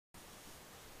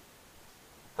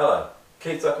Hello,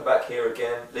 Keith Ducker back here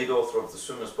again, lead author of The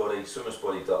Swimmer's Body,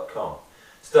 swimmersbody.com.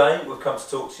 Today we've come to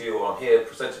talk to you, or I'm here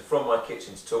presenting from my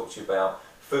kitchen to talk to you about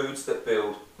foods that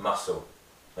build muscle.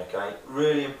 Okay,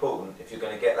 really important if you're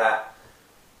going to get that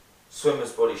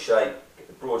swimmer's body shape, get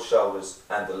the broad shoulders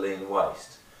and the lean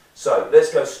waist. So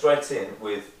let's go straight in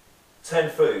with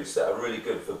 10 foods that are really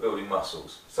good for building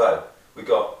muscles. So we've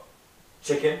got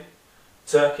chicken,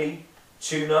 turkey,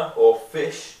 tuna or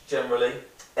fish generally,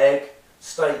 egg,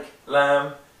 steak,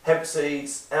 lamb, hemp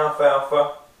seeds,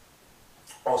 alfalfa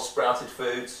or sprouted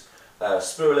foods,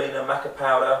 spirulina, maca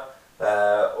powder,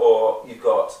 or you've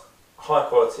got high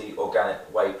quality organic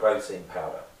whey protein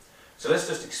powder. So let's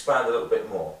just expand a little bit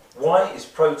more. Why is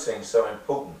protein so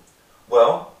important?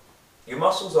 Well, your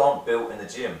muscles aren't built in the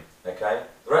gym, okay?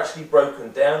 They're actually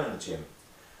broken down in the gym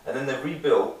and then they're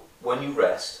rebuilt when you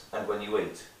rest and when you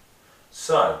eat.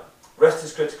 So, rest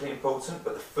is critically important,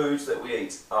 but the foods that we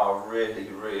eat are really,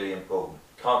 really important.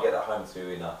 Can't get that home to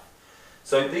you enough.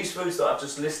 So these foods that I've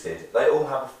just listed, they all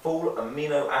have a full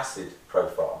amino acid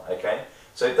profile, okay?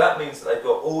 So that means that they've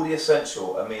got all the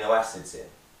essential amino acids in.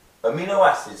 Amino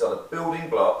acids are the building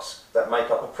blocks that make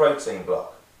up a protein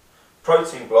block.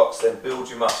 Protein blocks then build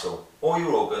your muscle, or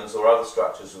your organs, or other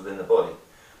structures within the body.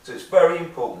 So it's very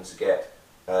important to get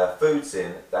foods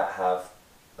in that have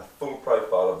a full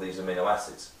profile of these amino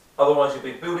acids. Otherwise you'll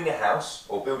be building a house,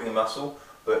 or building a muscle,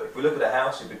 but if we look at a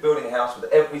house, you'll be building a house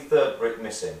with every third brick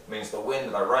missing. It means the wind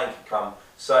and the rain can come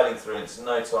sailing through and it's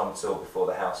no time at all before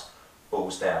the house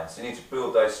falls down. So you need to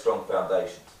build those strong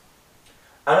foundations.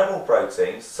 Animal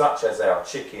proteins, such as our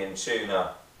chicken,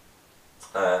 tuna,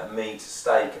 meat,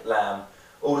 steak, lamb,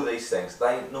 all of these things,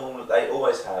 they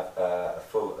always have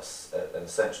an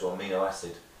essential amino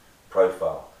acid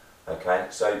profile. Okay,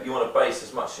 so you want to base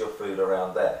as much of your food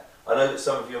around there. I know that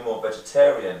some of you are more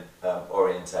vegetarian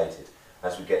orientated,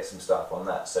 as we get some stuff on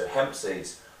that. So hemp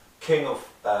seeds, king of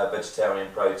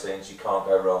vegetarian proteins. You can't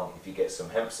go wrong if you get some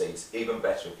hemp seeds. Even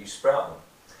better if you sprout them.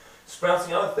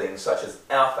 Sprouting other things such as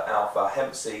alfalfa,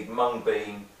 hemp seed, mung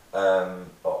bean,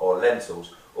 or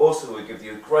lentils also will give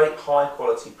you great high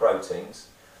quality proteins,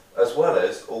 as well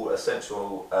as all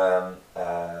essential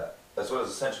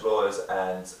oils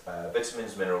and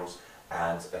vitamins, minerals,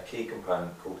 and a key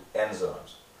component called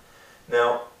enzymes.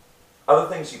 Now, other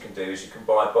things you can do is you can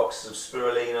buy boxes of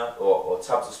spirulina or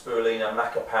tubs of spirulina,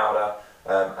 maca powder,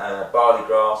 and barley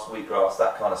grass, wheatgrass,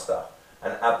 that kind of stuff,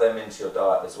 and add them into your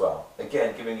diet as well.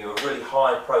 Again, giving you a really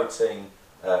high protein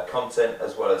content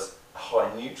as well as a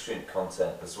high nutrient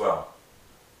content as well.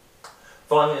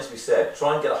 Finally, as we said,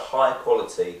 try and get a high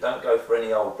quality, don't go for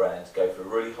any old brand, go for a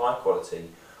really high quality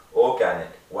organic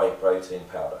whey protein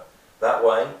powder. That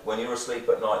way, when you're asleep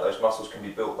at night, those muscles can be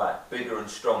built back bigger and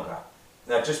stronger.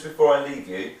 Now, just before I leave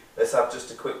you, let's have just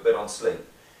a quick bit on sleep.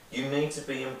 You need to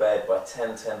be in bed by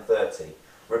 10:30.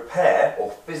 Repair,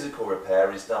 or physical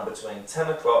repair, is done between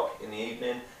 10 o'clock in the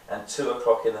evening and 2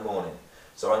 o'clock in the morning.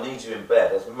 So I need you in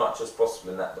bed as much as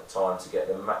possible in that time to get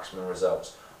the maximum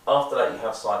results. After that, you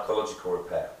have psychological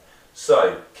repair.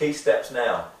 So, key steps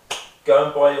now. Go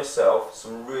and buy yourself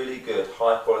some really good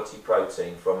high quality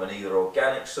protein from an either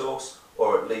organic source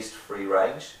or at least free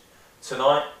range.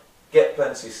 Tonight, get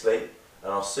plenty of sleep,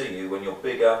 and I'll see you when you're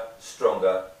bigger,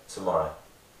 stronger tomorrow.